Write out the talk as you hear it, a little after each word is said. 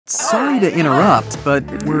Sorry to interrupt, but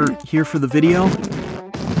we're here for the video.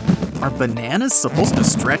 Are bananas supposed to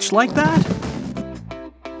stretch like that?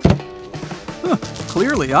 Huh,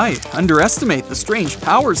 clearly I underestimate the strange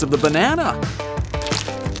powers of the banana.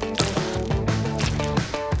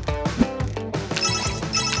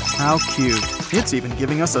 How cute. It's even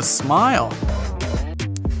giving us a smile.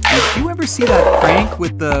 Did you ever see that prank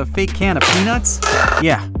with the fake can of peanuts?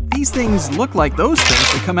 Yeah, these things look like those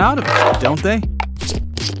things that come out of it, don't they?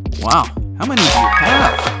 Wow, how many do you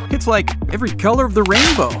have? It's like every color of the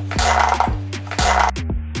rainbow.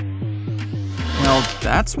 Well,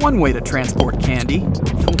 that's one way to transport candy.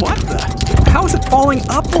 What the? How is it falling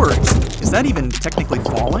upwards? Is that even technically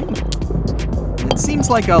falling? It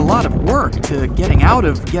seems like a lot of work to getting out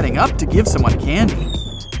of getting up to give someone candy.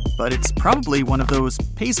 But it's probably one of those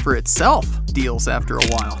pays for itself deals after a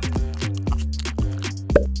while.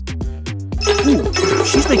 Ooh,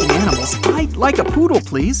 she's making animals. I'd like a poodle,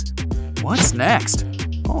 please. What's next?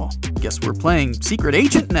 Oh, guess we're playing Secret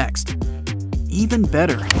Agent next. Even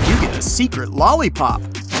better, you get a secret lollipop.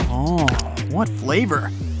 Oh, what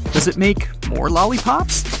flavor? Does it make more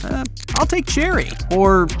lollipops? I'll take cherry,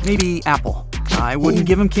 or maybe apple. I wouldn't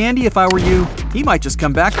give him candy if I were you. He might just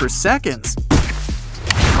come back for seconds.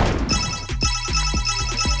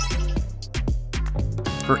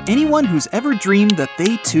 For anyone who's ever dreamed that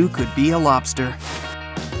they too could be a lobster,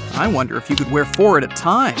 I wonder if you could wear 4 at a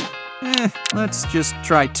time. Let's just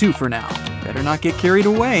try 2 for now. Better not get carried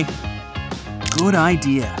away. Good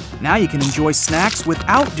idea. Now you can enjoy snacks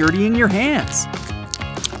without dirtying your hands.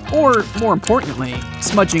 Or, more importantly,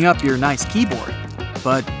 smudging up your nice keyboard.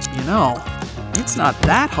 But, you know, it's not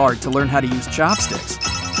that hard to learn how to use chopsticks.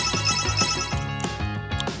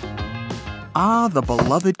 Ah, the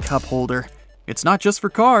beloved cup holder. It's not just for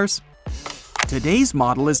cars. Today's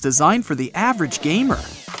model is designed for the average gamer.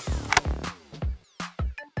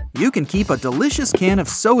 You can keep a delicious can of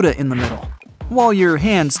soda in the middle, while your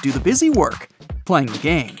hands do the busy work, playing the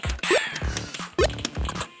game.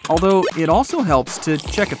 Although it also helps to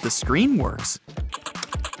check if the screen works.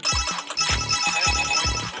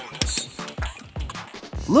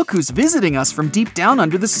 Look who's visiting us from deep down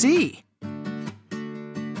under the sea.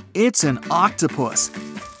 It's an octopus,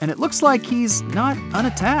 and it looks like he's not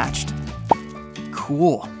unattached.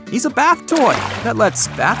 Cool. He's a bath toy that lets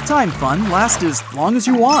bath time fun last as long as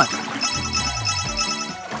you want.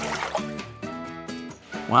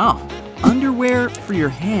 Wow, underwear for your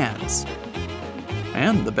hands.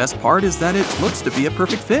 And the best part is that it looks to be a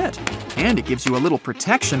perfect fit, and it gives you a little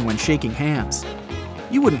protection when shaking hands.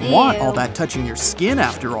 You wouldn't want all that touching your skin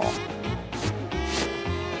after all.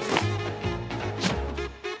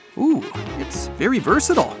 Ooh, it's very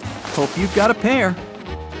versatile. Hope you've got a pair.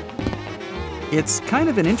 It's kind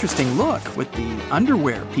of an interesting look with the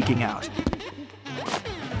underwear peeking out.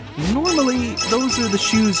 Normally, those are the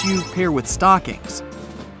shoes you pair with stockings.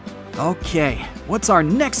 Okay, what's our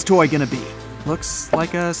next toy gonna be? Looks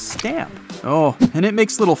like a stamp. Oh, and it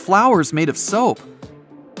makes little flowers made of soap.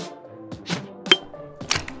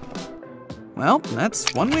 Well,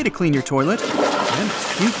 that's one way to clean your toilet. And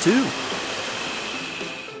it's cute too.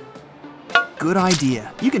 Good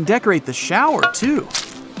idea. You can decorate the shower too.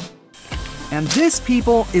 And this,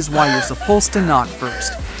 people, is why you're supposed to knock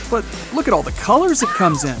first. But look at all the colors it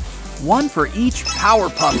comes in. One for each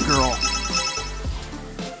Powerpuff Girl.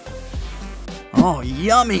 Oh,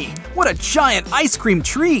 yummy! What a giant ice cream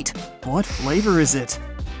treat! What flavor is it?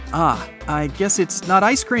 Ah, I guess it's not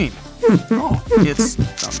ice cream. Oh, it's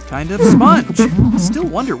some kind of sponge. Still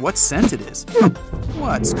wonder what scent it is.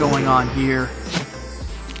 What's going on here?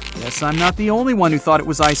 Guess I'm not the only one who thought it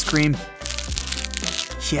was ice cream.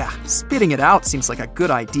 Yeah, spitting it out seems like a good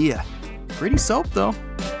idea. Pretty soap, though.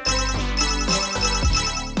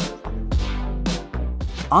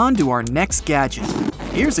 On to our next gadget.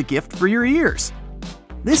 Here's a gift for your ears.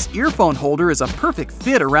 This earphone holder is a perfect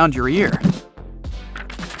fit around your ear.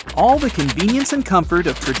 All the convenience and comfort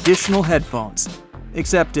of traditional headphones,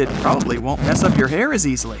 except it probably won't mess up your hair as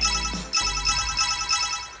easily.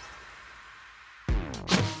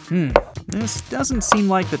 This doesn't seem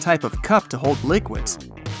like the type of cup to hold liquids.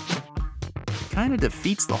 Kinda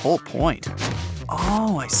defeats the whole point.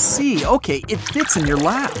 Oh, I see. Okay, it fits in your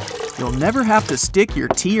lap. You'll never have to stick your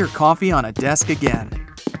tea or coffee on a desk again.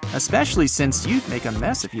 Especially since you'd make a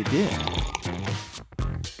mess if you did.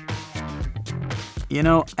 You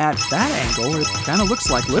know, at that angle, it kinda looks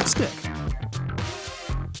like lipstick.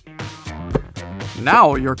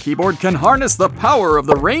 Now your keyboard can harness the power of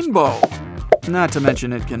the rainbow. Not to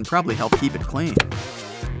mention it can probably help keep it clean.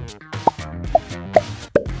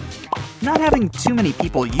 Not having too many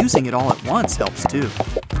people using it all at once helps too.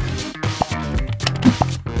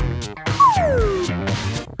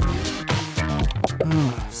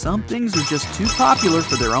 Some things are just too popular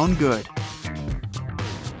for their own good.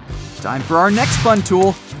 Time for our next fun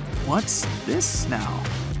tool. What's this now?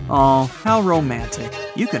 Oh, how romantic.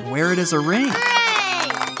 You can wear it as a ring.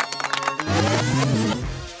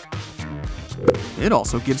 It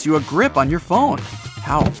also gives you a grip on your phone.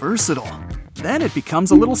 How versatile. Then it becomes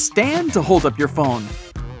a little stand to hold up your phone.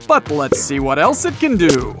 But let's see what else it can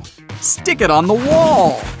do. Stick it on the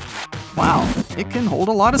wall. Wow, it can hold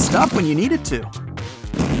a lot of stuff when you need it to.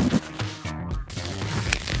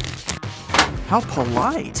 How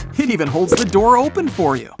polite. It even holds the door open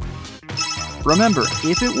for you. Remember,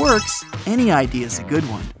 if it works, any idea is a good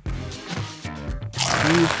one.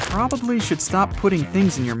 You probably should stop putting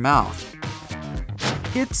things in your mouth.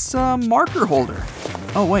 It's a marker holder.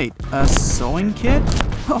 Oh wait, a sewing kit?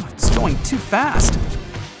 Oh, it's going too fast.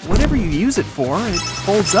 Whatever you use it for, it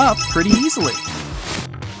folds up pretty easily.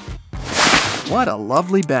 What a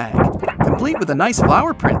lovely bag. Complete with a nice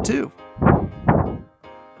flower print too.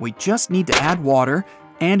 We just need to add water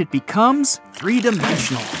and it becomes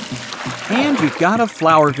three-dimensional. And we've got a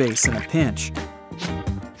flower vase in a pinch.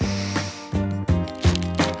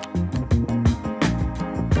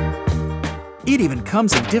 It even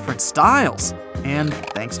comes in different styles. And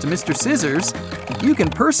thanks to Mr. Scissors, you can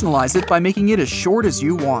personalize it by making it as short as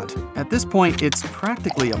you want. At this point, it's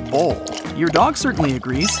practically a bowl. Your dog certainly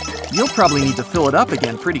agrees. You'll probably need to fill it up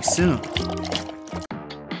again pretty soon.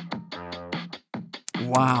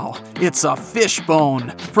 Wow, it's a fishbone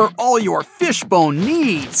for all your fishbone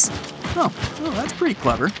needs. Oh, well, that's pretty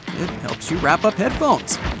clever. It helps you wrap up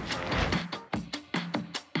headphones.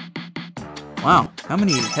 Wow, how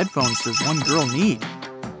many headphones does one girl need?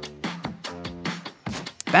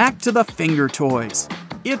 Back to the finger toys.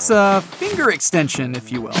 It's a finger extension,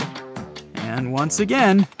 if you will. And once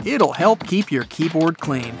again, it'll help keep your keyboard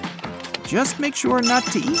clean. Just make sure not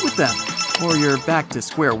to eat with them, or you're back to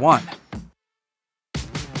square one.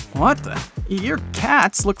 What the? Your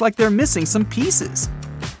cats look like they're missing some pieces.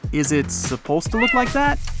 Is it supposed to look like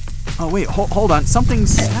that? Oh wait, hold on,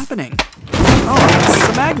 something's happening. Oh, it's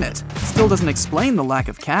a magnet. Still doesn't explain the lack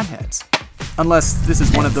of cat heads. Unless this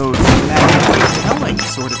is one of those magnetic repelling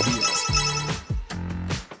sort of deals.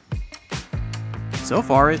 So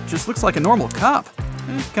far, it just looks like a normal cup.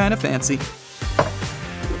 Kind of fancy.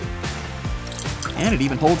 And it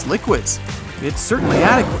even holds liquids. It's certainly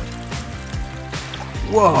adequate.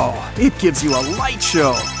 Whoa, it gives you a light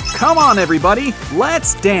show. Come on, everybody,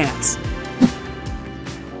 let's dance.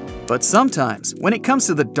 But sometimes, when it comes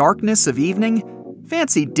to the darkness of evening,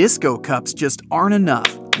 fancy disco cups just aren't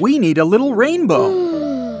enough. We need a little rainbow.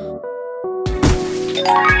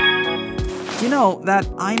 You know, that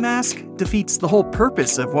eye mask defeats the whole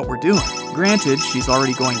purpose of what we're doing. Granted, she's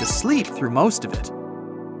already going to sleep through most of it.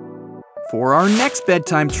 For our next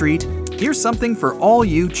bedtime treat, here's something for all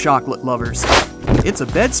you chocolate lovers. It's a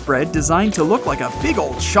bedspread designed to look like a big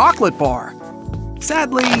old chocolate bar.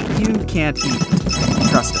 Sadly, you can't eat it.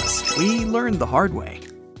 Trust us, we learned the hard way.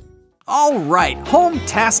 All right,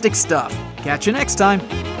 home-tastic stuff. Catch you next time.